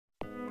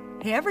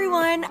Hey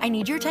everyone, I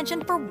need your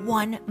attention for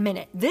 1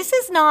 minute. This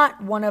is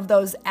not one of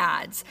those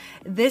ads.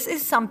 This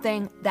is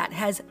something that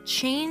has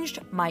changed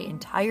my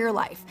entire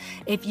life.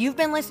 If you've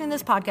been listening to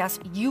this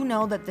podcast, you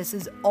know that this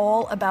is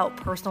all about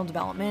personal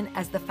development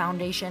as the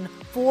foundation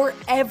for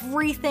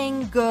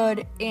everything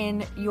good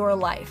in your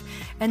life.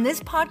 And this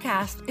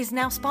podcast is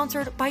now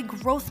sponsored by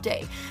Growth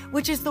Day,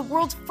 which is the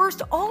world's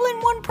first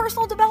all-in-one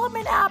personal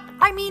development app.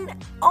 I mean,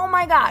 oh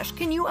my gosh,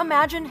 can you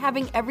imagine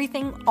having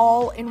everything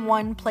all in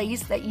one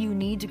place that you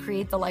need to create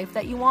the life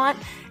that you want?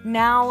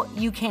 Now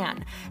you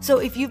can. So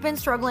if you've been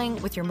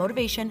struggling with your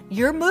motivation,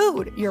 your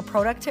mood, your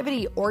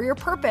productivity, or your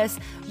purpose,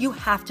 you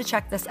have to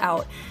check this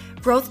out.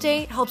 Growth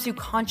Day helps you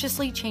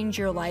consciously change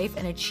your life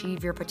and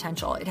achieve your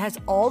potential. It has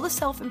all the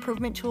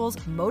self-improvement tools,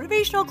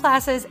 motivational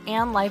classes,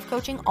 and life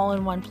coaching all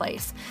in one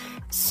place.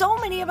 So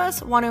many of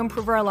us want to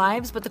improve our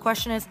lives, but the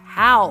question is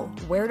how?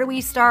 Where do we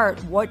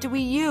start? What do we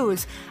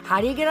use?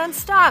 How do you get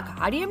unstuck?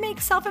 How do you make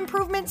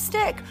self-improvement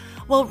stick?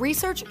 Well,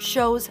 research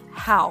shows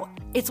how.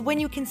 It's when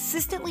you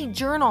consistently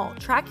journal,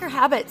 track your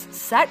habits,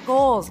 set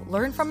goals,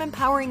 learn from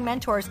empowering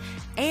mentors,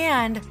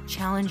 and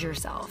challenge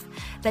yourself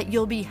that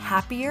you'll be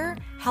happier,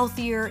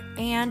 healthier,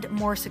 and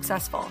more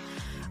successful.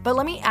 But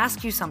let me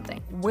ask you something.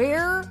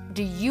 Where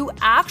do you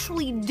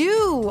actually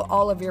do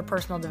all of your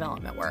personal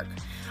development work?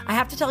 I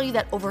have to tell you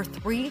that over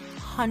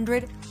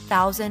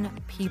 300,000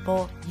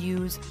 people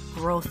use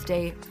Growth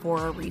Day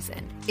for a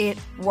reason. It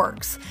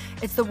works.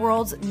 It's the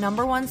world's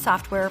 #1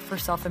 software for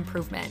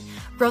self-improvement.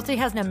 Growth Day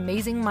has an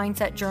amazing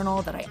mindset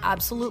journal that I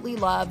absolutely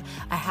love,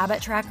 a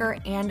habit tracker,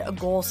 and a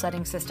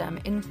goal-setting system.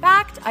 In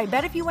fact, I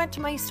bet if you went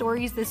to my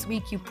stories this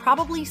week, you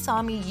probably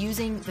saw me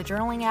using the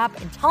journaling app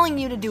and telling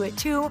you to do it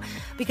too,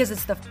 because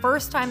it's the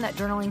first time that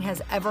journaling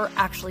has ever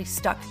actually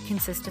stuck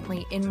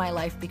consistently in my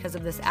life because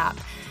of this app.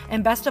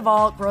 And best of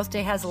all, Growth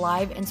Day has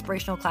live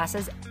inspirational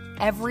classes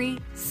every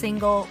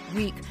single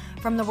week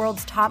from the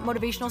world's top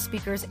motivational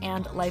speakers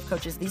and life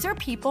coaches. These are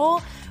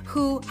people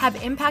who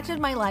have impacted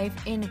my life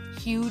in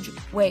huge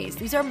ways.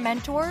 These are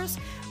mentors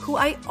who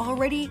I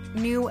already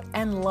knew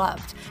and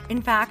loved. In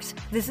fact,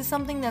 this is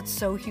something that's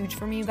so huge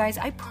for me, you guys.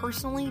 I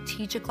personally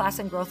teach a class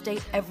in Growth Day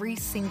every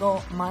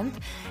single month,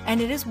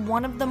 and it is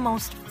one of the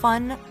most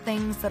fun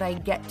things that I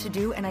get to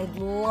do, and I'd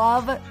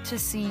love to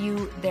see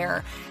you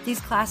there.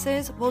 These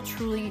classes will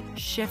truly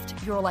shift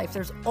your life.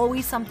 There's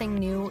always something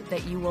new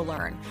that you will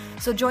learn.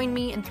 So join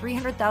me and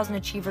 300,000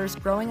 achievers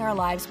growing our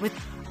lives with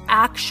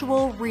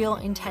actual real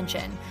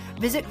intention.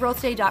 Visit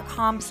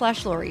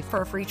growthday.com/Lori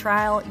for a free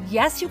trial.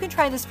 Yes, you can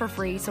try this for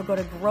free. So go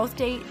to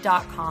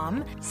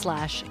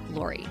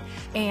growthday.com/Lori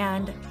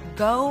and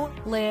go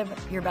live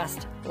your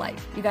best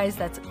life. You guys,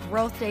 that's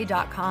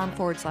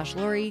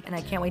growthday.com/Lori. And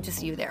I can't wait to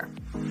see you there.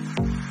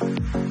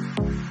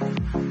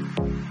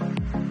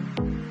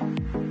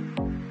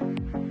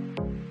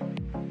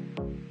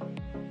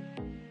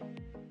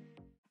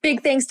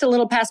 Big thanks to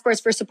Little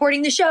Passports for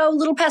supporting the show.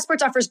 Little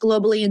Passports offers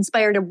globally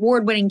inspired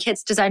award-winning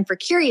kits designed for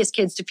curious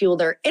kids to fuel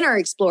their inner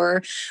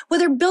explorer.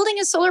 Whether building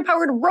a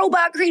solar-powered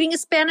robot, creating a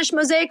Spanish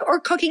mosaic,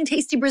 or cooking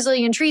tasty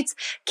Brazilian treats,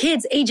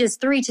 kids ages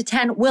 3 to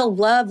 10 will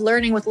love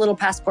learning with Little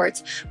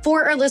Passports.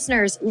 For our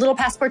listeners, Little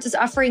Passports is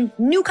offering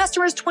new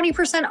customers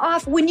 20%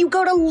 off when you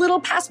go to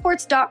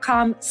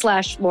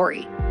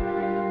littlepassports.com/Lori.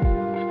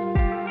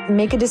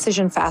 Make a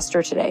decision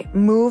faster today.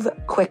 Move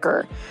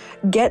quicker.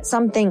 Get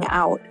something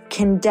out.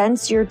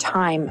 Condense your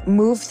time.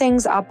 Move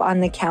things up on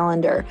the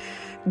calendar.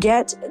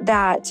 Get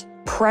that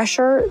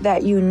pressure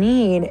that you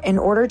need in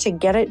order to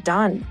get it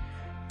done.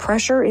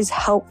 Pressure is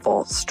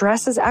helpful.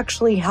 Stress is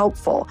actually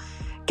helpful.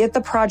 Get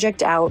the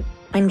project out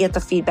and get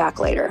the feedback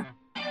later.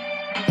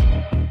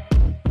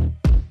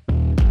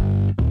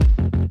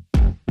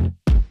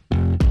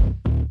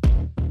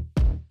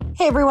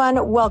 Hey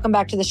everyone, welcome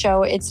back to the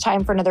show. It's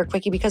time for another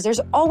quickie because there's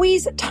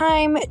always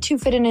time to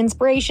fit in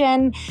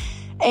inspiration.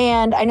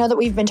 And I know that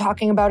we've been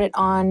talking about it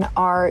on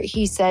our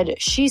He Said,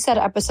 She Said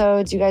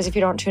episodes. You guys, if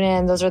you don't tune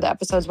in, those are the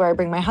episodes where I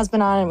bring my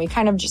husband on and we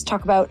kind of just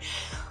talk about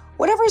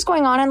whatever is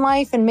going on in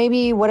life and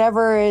maybe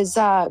whatever is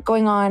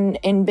going on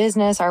in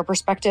business, our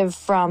perspective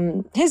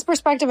from his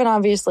perspective and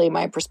obviously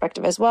my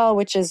perspective as well,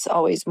 which is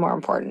always more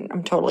important.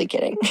 I'm totally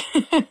kidding.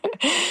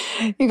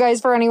 You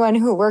guys, for anyone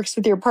who works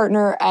with your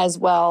partner as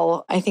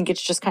well, I think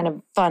it's just kind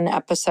of fun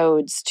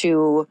episodes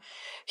to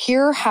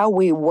hear how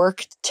we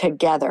work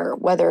together,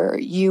 whether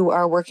you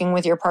are working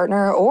with your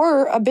partner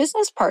or a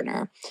business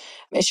partner.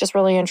 It's just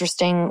really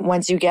interesting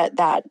once you get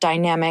that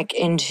dynamic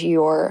into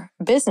your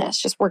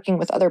business, just working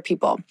with other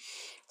people.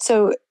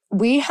 So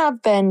we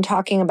have been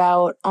talking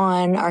about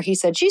on our He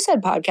Said, She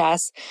Said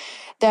podcast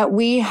that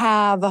we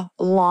have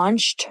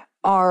launched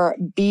our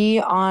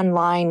Be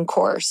Online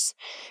course.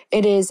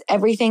 It is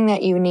everything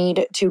that you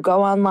need to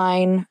go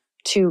online,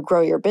 to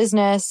grow your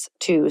business,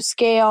 to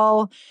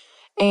scale.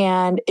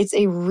 And it's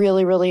a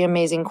really, really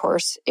amazing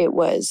course. It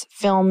was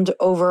filmed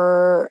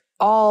over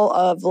all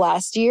of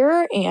last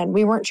year and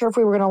we weren't sure if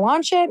we were going to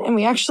launch it. And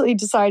we actually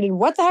decided,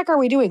 what the heck are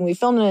we doing? We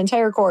filmed an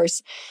entire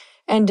course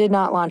and did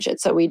not launch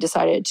it. So we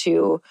decided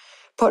to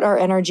put our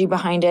energy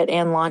behind it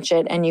and launch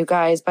it. And you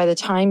guys, by the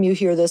time you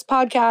hear this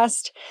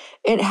podcast,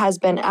 it has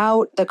been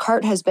out. The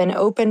cart has been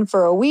open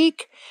for a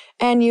week.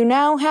 And you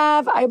now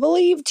have, I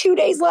believe, 2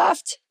 days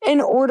left in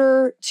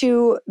order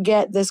to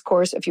get this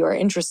course if you are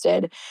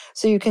interested.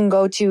 So you can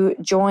go to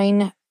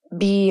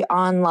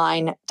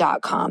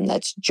joinbeonline.com.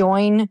 That's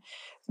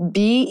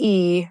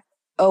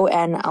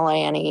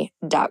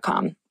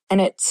joinbeonline.com.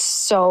 And it's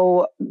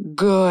so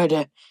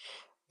good.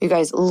 You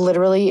guys,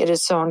 literally, it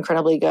is so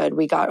incredibly good.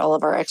 We got all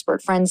of our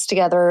expert friends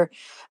together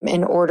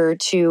in order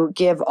to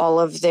give all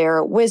of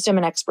their wisdom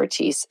and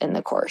expertise in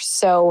the course.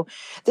 So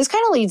this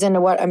kind of leads into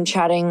what I'm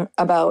chatting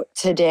about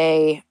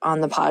today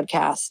on the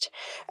podcast,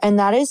 and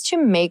that is to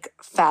make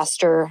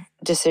faster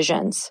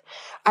decisions.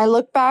 I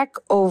look back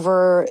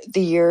over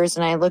the years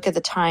and I look at the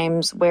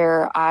times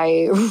where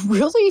I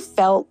really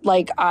felt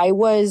like I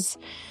was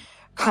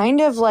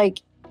kind of like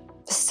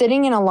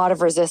sitting in a lot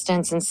of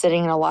resistance and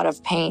sitting in a lot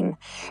of pain.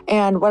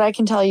 And what I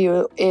can tell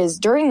you is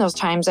during those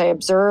times, I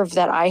observed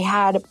that I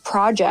had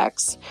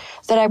projects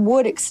that I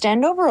would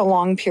extend over a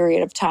long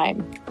period of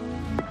time.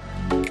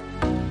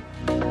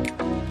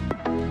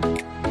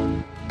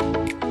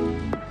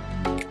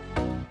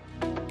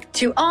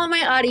 To all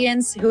my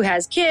audience who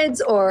has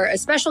kids or a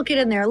special kid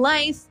in their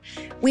life,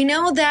 we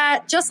know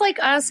that just like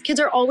us, kids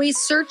are always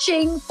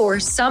searching for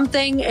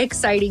something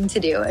exciting to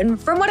do.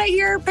 And from what I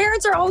hear,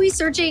 parents are always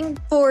searching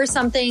for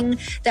something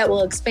that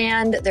will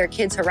expand their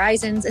kids'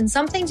 horizons and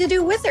something to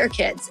do with their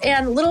kids.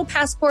 And Little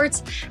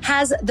Passports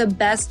has the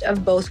best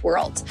of both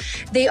worlds.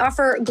 They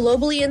offer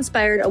globally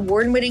inspired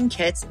award-winning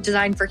kits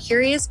designed for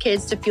curious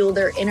kids to fuel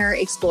their inner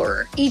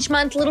explorer. Each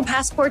month, Little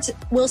Passports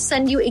will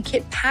send you a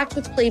kit packed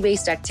with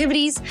play-based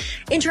activities,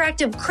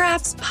 interactive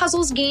crafts,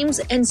 puzzles, games,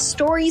 and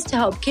stories to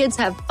help kids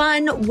have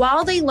fun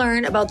while they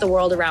learn about the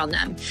world around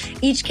them.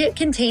 Each kit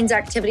contains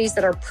activities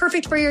that are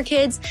perfect for your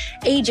kids'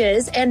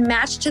 ages and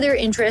match to their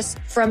interests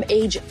from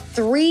age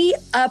 3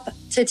 up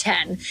to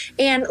 10.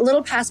 And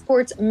Little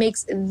Passports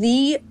makes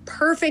the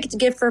perfect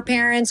gift for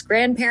parents,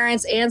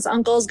 grandparents, aunts,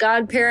 uncles,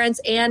 godparents,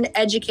 and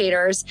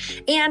educators.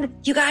 And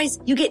you guys,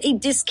 you get a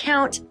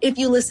discount if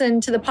you listen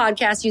to the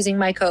podcast using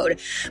my code.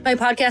 My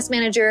podcast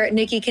manager,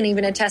 Nikki, can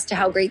even attest to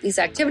how great these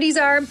activities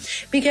are,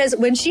 because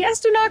when she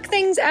has to knock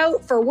things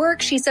out for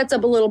work, she sets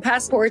up a Little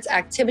Passports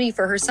activity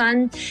for her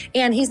son.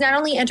 And he's not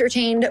only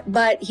entertained,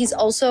 but he's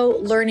also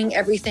learning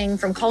everything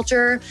from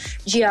culture,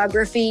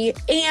 geography,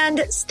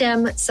 and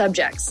STEM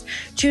subjects.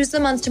 Choose the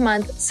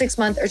month-to-month,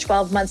 6-month, or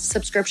 12-month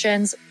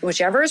subscriptions,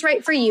 whichever is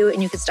right for you,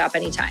 and you can stop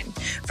anytime.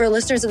 For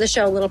listeners of the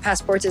show, Little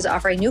Passports is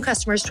offering new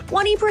customers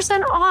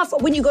 20% off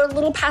when you go to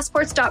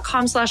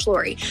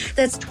littlepassports.com/Lori.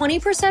 That's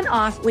 20%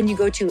 off when you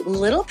go to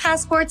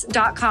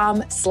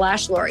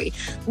littlepassports.com/Lori.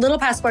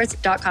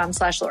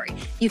 littlepassports.com/Lori.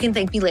 You can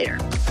thank me later.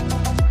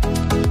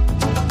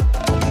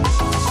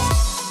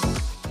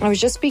 I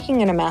was just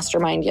speaking in a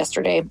mastermind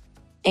yesterday,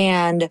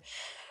 and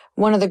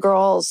one of the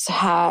girls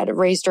had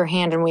raised her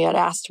hand and we had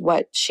asked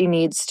what she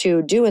needs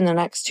to do in the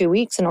next 2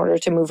 weeks in order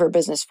to move her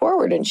business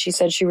forward. And she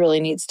said she really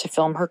needs to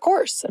film her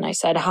course. And I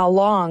said, how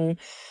long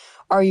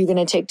are you going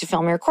to take to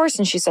film your course?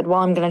 And she said,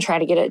 well, I'm going to try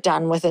to get it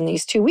done within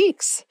these 2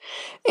 weeks.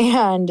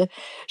 And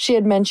she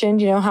had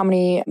mentioned, how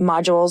many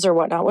modules or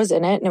whatnot was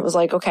in it. And it was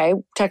like, okay,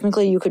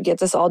 technically you could get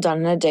this all done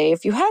in a day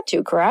if you had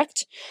to,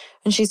 correct?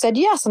 And she said,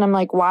 yes. And I'm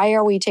like, why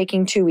are we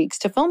taking 2 weeks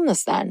to film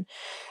this then?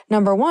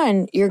 Number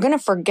one, you're going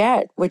to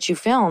forget what you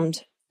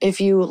filmed.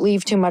 If you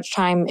leave too much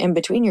time in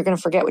between, you're going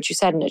to forget what you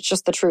said. And it's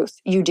just the truth.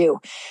 You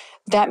do.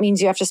 That means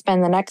you have to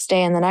spend the next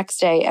day and the next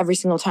day every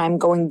single time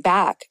going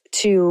back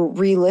to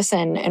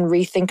re-listen and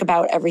rethink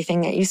about everything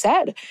that you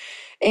said.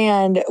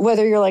 And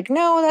whether you're like,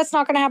 no, that's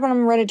not going to happen, I'm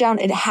going to write it down,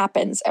 it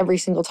happens every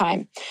single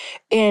time.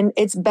 And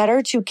it's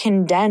better to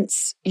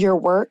condense your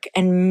work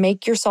and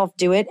make yourself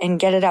do it and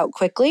get it out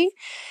quickly.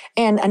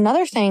 And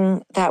another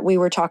thing that we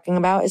were talking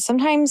about is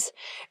sometimes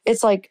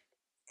it's like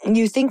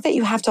you think that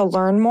you have to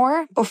learn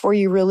more before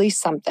you release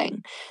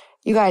something.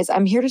 You guys,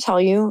 I'm here to tell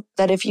you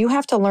that if you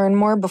have to learn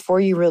more before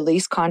you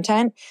release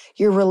content,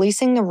 you're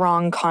releasing the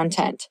wrong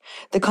content.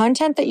 The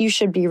content that you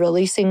should be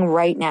releasing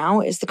right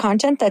now is the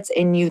content that's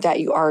in you that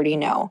you already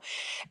know.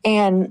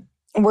 And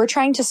we're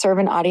trying to serve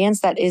an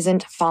audience that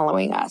isn't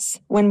following us.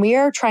 When we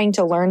are trying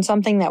to learn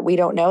something that we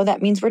don't know,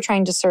 that means we're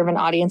trying to serve an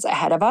audience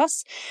ahead of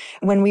us,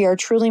 when we are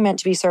truly meant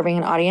to be serving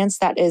an audience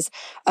that is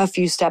a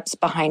few steps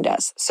behind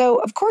us. So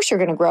of course you're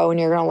going to grow and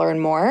you're going to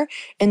learn more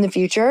in the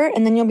future,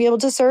 and then you'll be able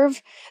to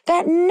serve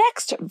that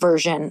next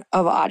version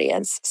of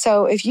audience.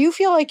 So if you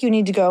feel like you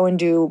need to go and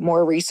do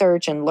more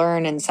research and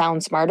learn and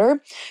sound smarter,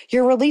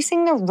 you're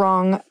releasing the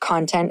wrong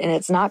content, and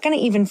it's not going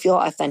to even feel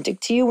authentic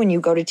to you when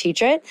you go to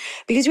teach it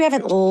because you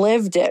haven't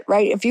lived it,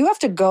 right? If you have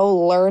to go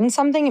learn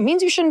something, it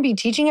means you shouldn't be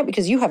teaching it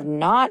because you have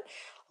not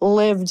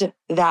lived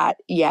that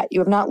yet. You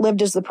have not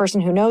lived as the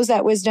person who knows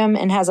that wisdom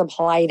and has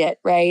applied it,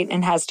 right?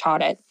 And has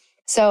taught it.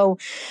 So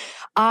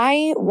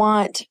I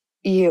want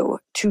you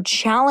to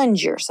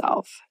challenge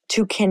yourself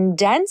to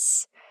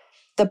condense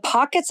the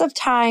pockets of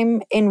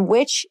time in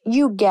which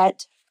you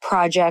get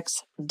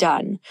projects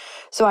done.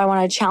 So I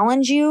want to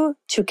challenge you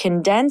to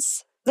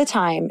condense the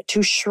time,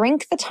 to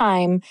shrink the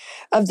time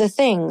of the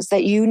things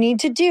that you need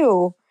to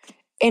do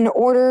in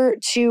order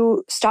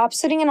to stop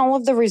sitting in all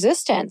of the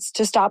resistance,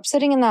 to stop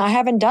sitting in the I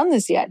haven't done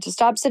this yet, to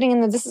stop sitting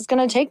in the this is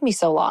going to take me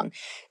so long.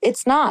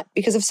 It's not,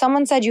 because if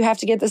someone said you have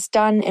to get this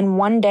done in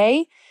one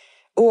day,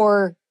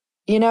 or,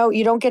 you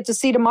don't get to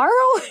see tomorrow,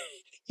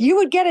 you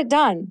would get it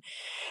done.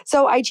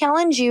 So I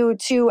challenge you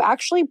to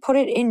actually put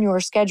it in your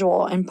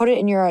schedule and put it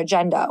in your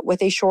agenda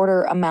with a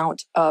shorter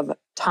amount of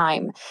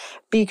time,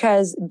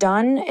 because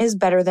done is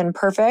better than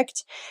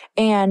perfect.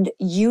 And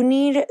you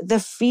need the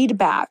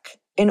feedback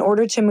in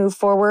order to move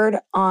forward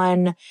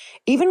on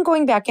even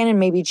going back in and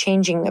maybe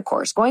changing the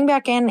course, going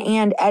back in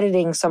and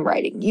editing some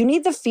writing. You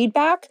need the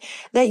feedback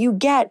that you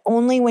get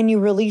only when you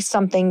release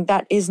something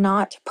that is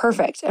not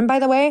perfect. And by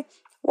the way,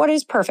 what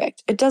is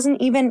perfect? It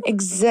doesn't even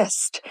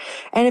exist.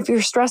 And if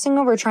you're stressing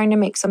over trying to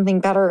make something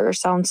better or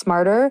sound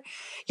smarter,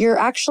 you're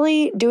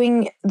actually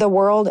doing the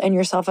world and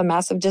yourself a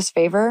massive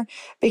disfavor,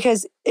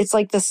 because it's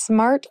like the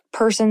smart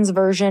person's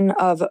version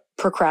of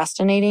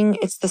procrastinating.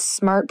 It's the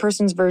smart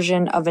person's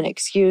version of an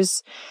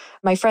excuse.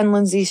 My friend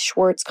Lindsay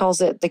Schwartz calls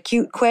it the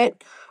cute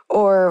quit,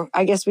 or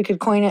I guess we could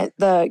coin it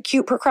the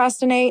cute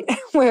procrastinate,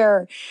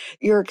 where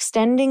you're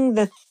extending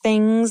the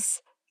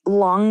things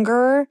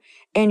longer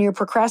and you're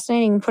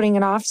procrastinating, putting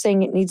it off,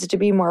 saying it needs to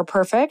be more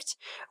perfect,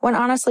 when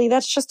honestly,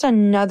 that's just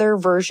another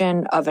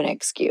version of an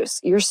excuse.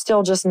 You're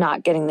still just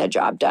not getting the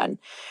job done.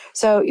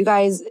 So you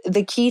guys,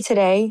 the key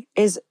today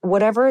is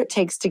whatever it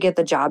takes to get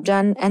the job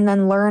done, and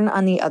then learn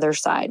on the other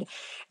side.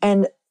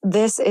 And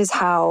this is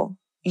how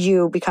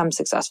you become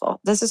successful.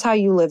 This is how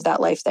you live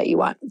that life that you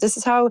want. This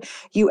is how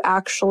you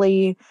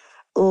actually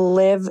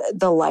live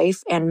the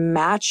life and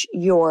match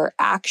your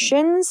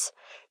actions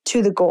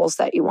to the goals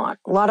that you want.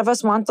 A lot of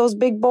us want those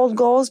big, bold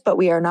goals, but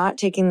we are not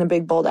taking the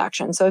big, bold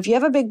action. So if you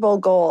have a big, bold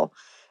goal,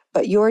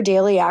 but your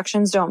daily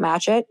actions don't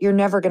match it, you're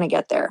never going to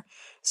get there.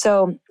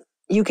 So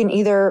you can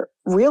either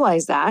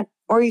realize that,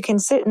 or you can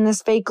sit in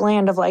this fake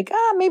land of like,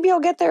 maybe I'll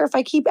get there if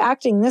I keep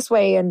acting this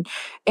way and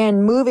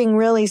moving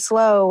really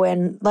slow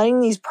and letting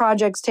these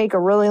projects take a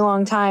really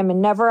long time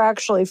and never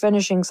actually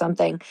finishing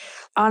something.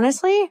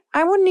 Honestly,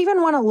 I wouldn't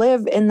even want to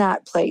live in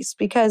that place,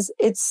 because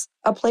it's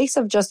a place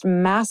of just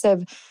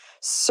massive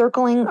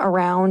circling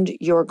around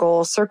your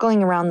goal,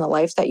 circling around the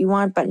life that you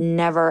want, but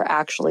never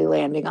actually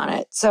landing on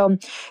it. So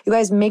you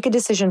guys, make a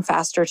decision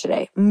faster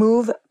today.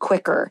 Move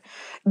quicker.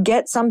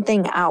 Get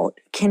something out.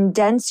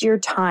 Condense your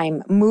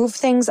time. Move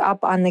things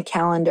up on the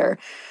calendar.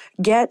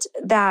 Get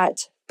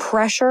that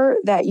pressure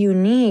that you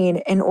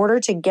need in order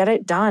to get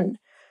it done.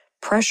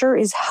 Pressure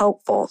is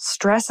helpful.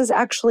 Stress is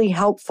actually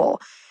helpful.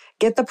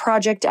 Get the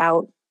project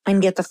out and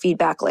get the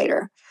feedback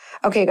later.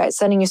 Okay, guys,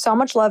 sending you so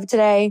much love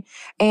today.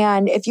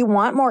 And if you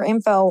want more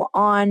info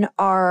on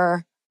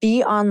our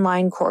Be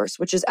Online course,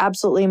 which is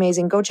absolutely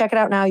amazing, go check it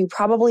out now. You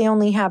probably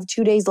only have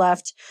 2 days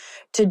left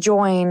to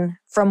join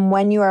from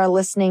when you are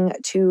listening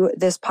to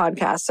this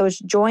podcast. So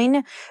it's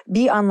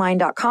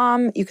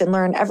joinbeonline.com. You can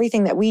learn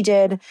everything that we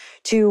did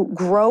to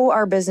grow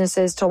our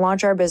businesses, to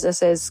launch our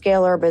businesses,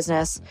 scale our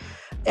business.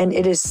 And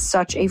it is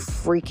such a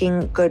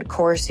freaking good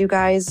course, you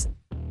guys.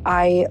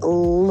 I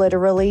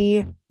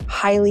literally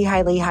highly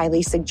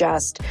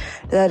suggest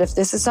that if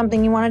this is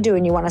something you want to do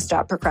and you want to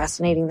stop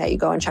procrastinating, that you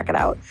go and check it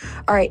out.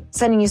 All right,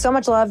 sending you so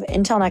much love.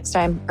 Until next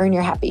time, earn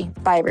your happy.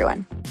 Bye,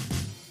 everyone.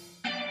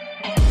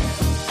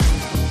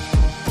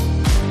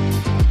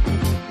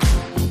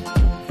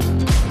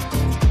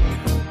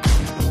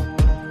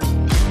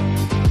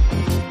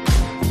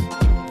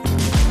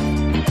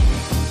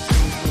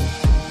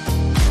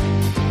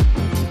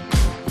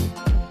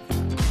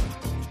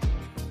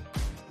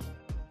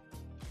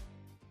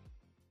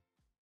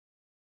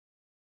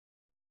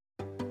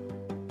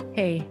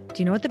 Hey, do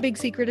you know what the big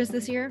secret is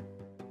this year?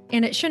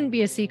 And it shouldn't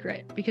be a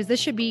secret, because this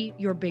should be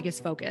your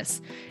biggest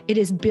focus. It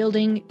is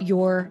building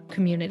your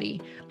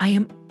community. I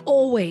am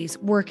always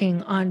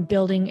working on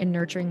building and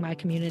nurturing my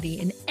community,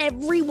 and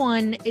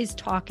everyone is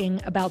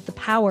talking about the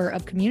power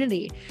of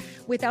community.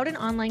 Without an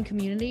online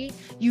community,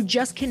 you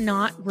just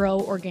cannot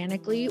grow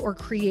organically or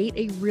create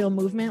a real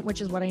movement,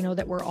 which is what I know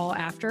that we're all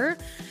after.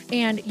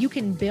 And you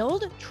can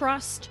build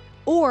trust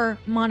or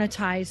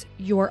monetize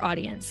your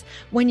audience.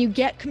 When you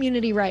get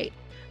community right,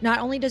 not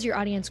only does your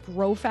audience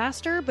grow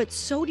faster, but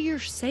so do your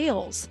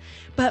sales.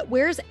 But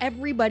where's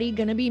everybody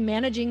going to be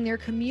managing their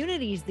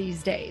communities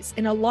these days?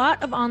 And a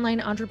lot of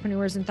online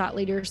entrepreneurs and thought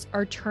leaders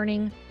are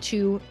turning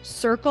to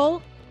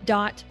Circle.so.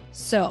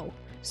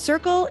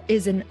 Circle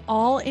is an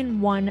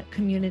all-in-one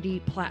community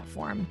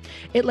platform.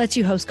 It lets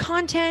you host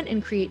content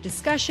and create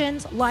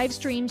discussions, live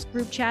streams,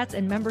 group chats,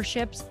 and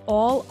memberships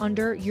all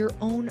under your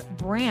own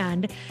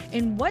brand.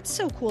 And what's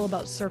so cool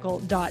about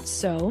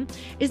Circle.so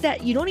is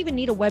that you don't even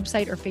need a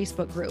website or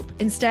Facebook group.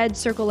 Instead,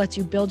 Circle lets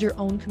you build your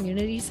own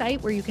community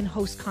site where you can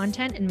host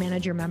content and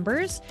manage your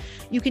members.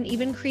 You can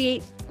even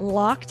create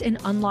locked and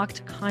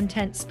unlocked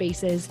content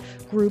spaces,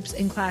 groups,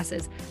 and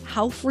classes.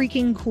 How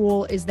freaking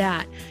cool is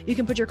that? You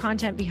can put your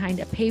content behind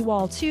a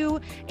paywall too,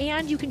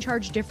 and you can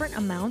charge different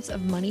amounts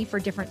of money for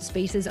different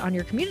spaces on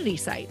your community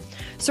site.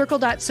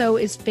 Circle.so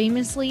is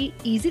famously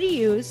easy to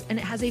use, and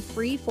it has a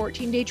free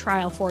 14-day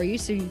trial for you,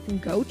 so you can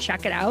go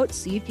check it out,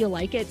 see if you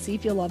like it, see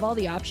if you love all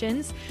the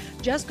options.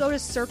 Just go to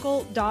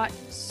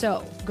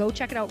circle.so. Go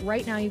check it out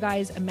right now, you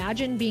guys.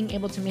 Imagine being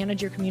able to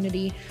manage your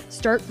community,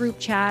 start group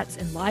chats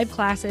and live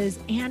classes,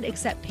 and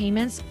accept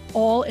payments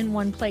all in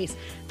one place.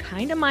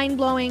 Kind of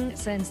mind-blowing,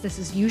 since this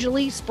is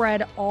usually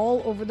spread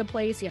all over the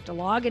place. You have to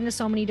log into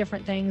so many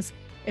different things.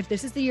 If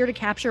this is the year to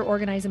capture,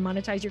 organize, and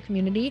monetize your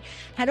community,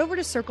 head over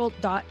to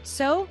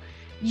circle.so.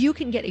 You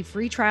can get a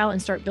free trial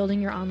and start building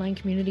your online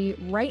community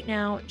right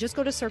now. Just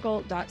go to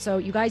circle.so.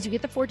 You guys, you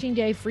get the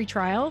 14-day free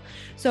trial.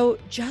 So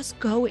just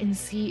go and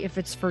see if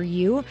it's for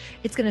you.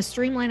 It's going to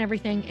streamline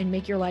everything and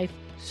make your life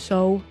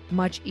so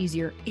much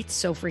easier. It's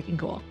so freaking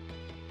cool.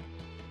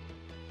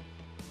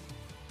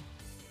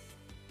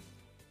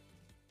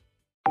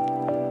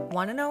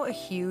 Want to know a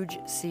huge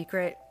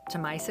secret to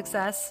my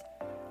success?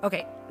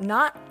 Okay,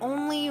 not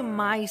only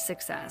my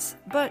success,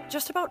 but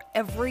just about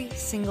every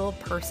single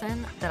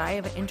person that I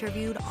have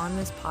interviewed on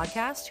this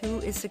podcast who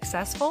is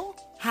successful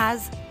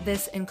has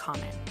this in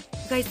common.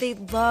 You guys, they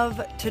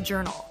love to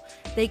journal.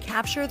 They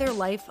capture their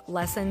life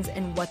lessons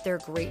and what they're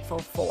grateful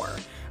for.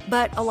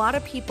 But a lot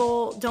of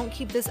people don't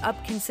keep this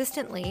up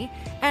consistently,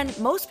 and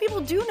most people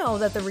do know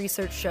that the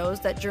research shows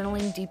that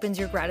journaling deepens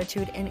your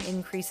gratitude and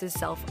increases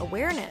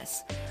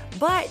self-awareness.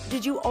 But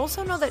did you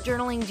also know that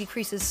journaling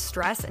decreases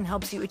stress and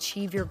helps you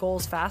achieve your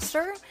goals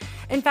faster?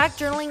 In fact,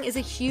 journaling is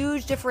a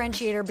huge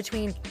differentiator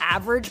between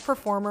average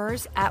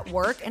performers at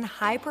work and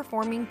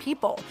high-performing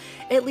people.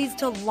 It leads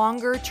to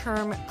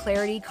longer-term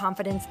clarity,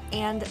 confidence,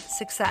 and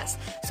success.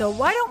 So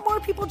why don't more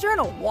people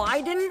journal?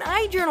 Why didn't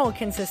I journal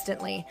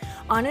consistently?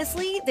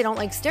 Honestly, they don't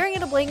like staring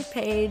at a blank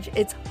page.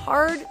 It's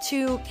hard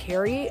to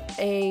carry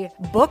a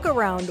book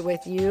around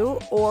with you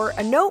or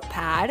a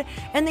notepad,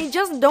 and they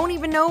just don't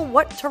even know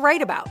what to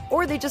write about,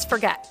 or they just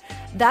forget.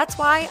 That's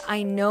why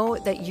I know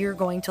that you're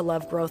going to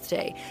love Growth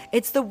Day.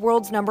 It's the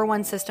world's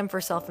 #1 system for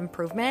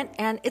self-improvement,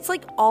 and it's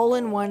like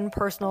all-in-one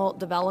personal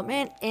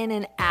development in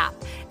an app.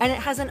 And it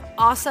has an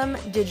awesome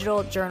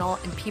digital journal,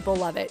 and people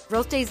love it.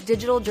 Growth Day's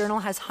digital journal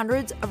has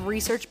hundreds of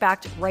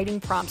research-backed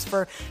writing prompts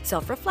for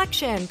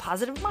self-reflection,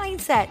 positive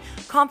mindset,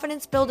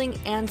 confidence building,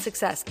 and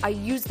success. I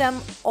use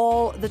them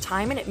all the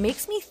time, and it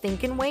makes me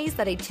think in ways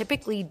that I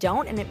typically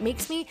don't, and it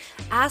makes me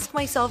ask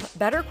myself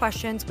better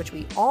questions, which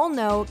we all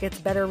know gets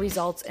better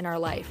results in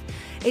our life.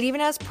 It even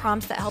has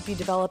prompts that help you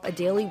develop a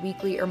daily,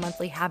 weekly, or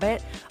monthly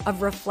habit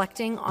of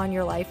reflecting on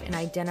your life and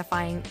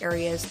identifying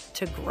areas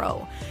to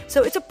grow.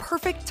 So it's a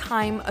perfect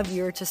time of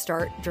year to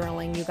start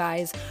journaling, you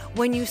guys.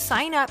 When you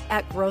sign up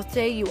at Growth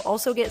Day, you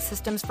also get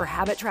systems for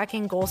habit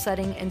tracking, goal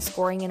setting, and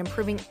scoring, and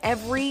improving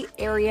every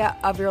area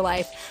of your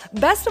life.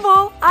 Best of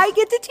all, I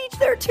get to teach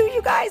there too,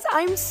 you guys.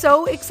 I'm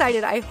so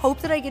excited. I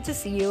hope that I get to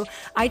see you.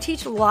 I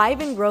teach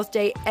live in Growth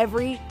Day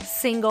every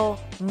single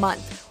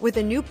month with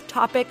a new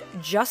topic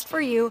just for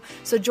you.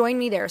 So join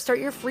me there. Start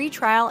your free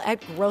trial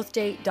at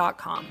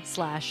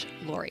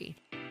growthday.com/Lori.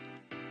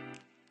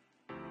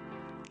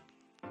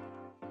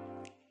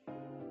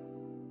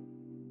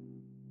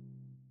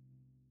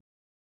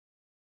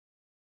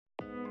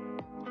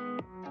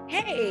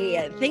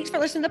 Hey, thanks for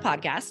listening to the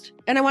podcast.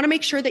 And I want to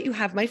make sure that you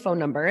have my phone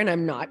number, and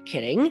I'm not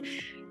kidding.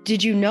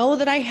 Did you know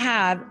that I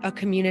have a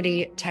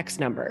community text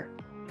number?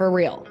 For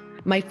real.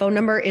 My phone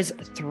number is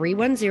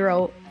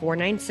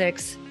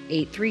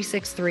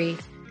 310-496-8363.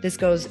 This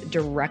goes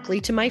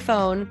directly to my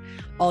phone.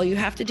 All you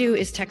have to do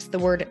is text the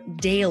word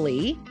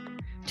daily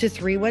to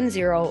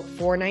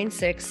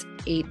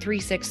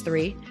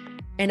 310-496-8363.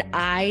 And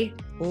I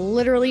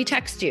literally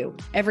text you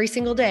every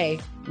single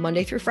day,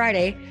 Monday through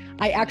Friday.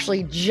 I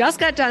actually just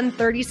got done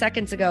 30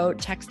 seconds ago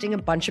texting a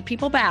bunch of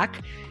people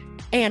back,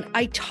 and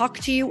I talk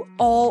to you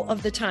all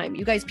of the time.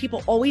 You guys,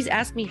 people always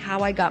ask me how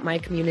I got my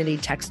community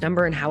text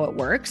number and how it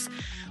works.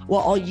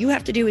 Well, all you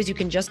have to do is you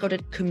can just go to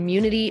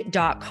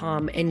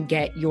community.com and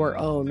get your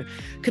own.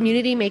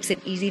 Community makes it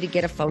easy to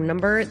get a phone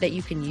number that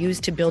you can use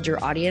to build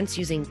your audience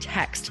using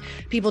text.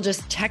 People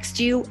just text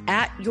you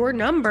at your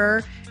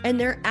number and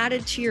they're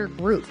added to your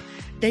group.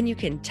 Then you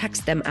can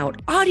text them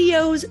out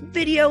audios,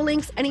 video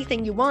links,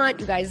 anything you want.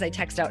 You guys, I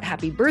text out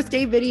happy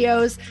birthday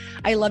videos.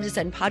 I love to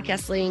send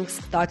podcast links,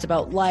 thoughts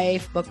about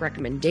life, book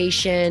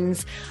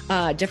recommendations,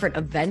 different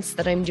events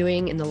that I'm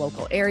doing in the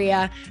local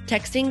area.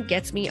 Texting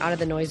gets me out of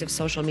the noise of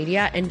social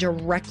media and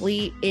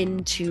directly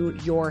into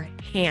your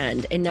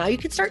hand. And now you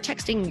can start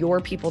texting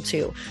your people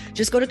too.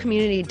 Just go to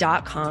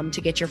community.com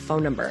to get your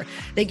phone number.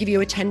 They give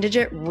you a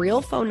 10-digit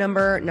real phone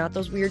number, not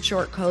those weird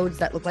short codes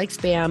that look like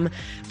spam,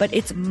 but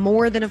it's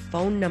more than a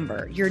phone phone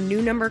number. Your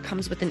new number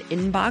comes with an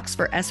inbox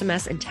for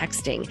SMS and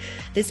texting.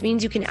 This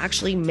means you can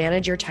actually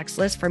manage your text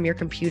list from your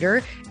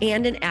computer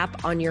and an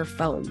app on your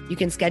phone. You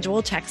can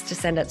schedule texts to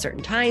send at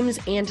certain times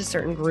and to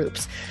certain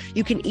groups.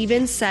 You can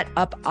even set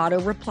up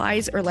auto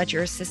replies or let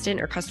your assistant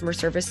or customer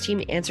service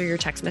team answer your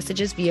text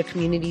messages via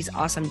Community's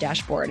awesome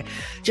dashboard.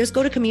 Just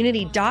go to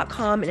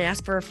community.com and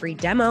ask for a free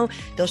demo.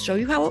 They'll show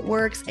you how it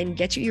works and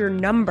get you your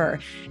number.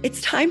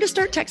 It's time to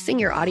start texting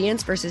your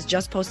audience versus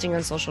just posting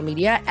on social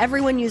media.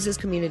 Everyone uses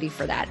Community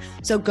for that.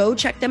 So go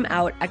check them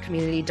out at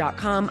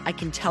community.com. I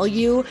can tell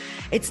you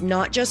it's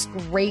not just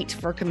great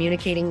for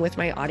communicating with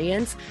my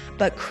audience,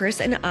 but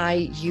Chris and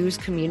I use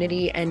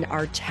Community and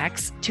our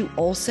texts to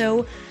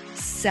also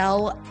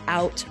sell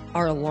out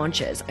our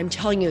launches. I'm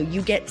telling you,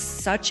 you get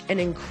such an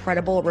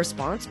incredible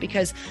response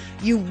because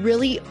you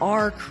really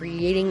are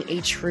creating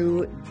a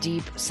true,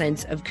 deep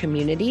sense of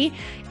community,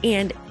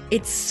 and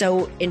it's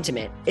so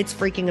intimate. It's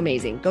freaking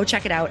amazing. Go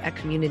check it out at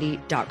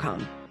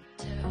community.com.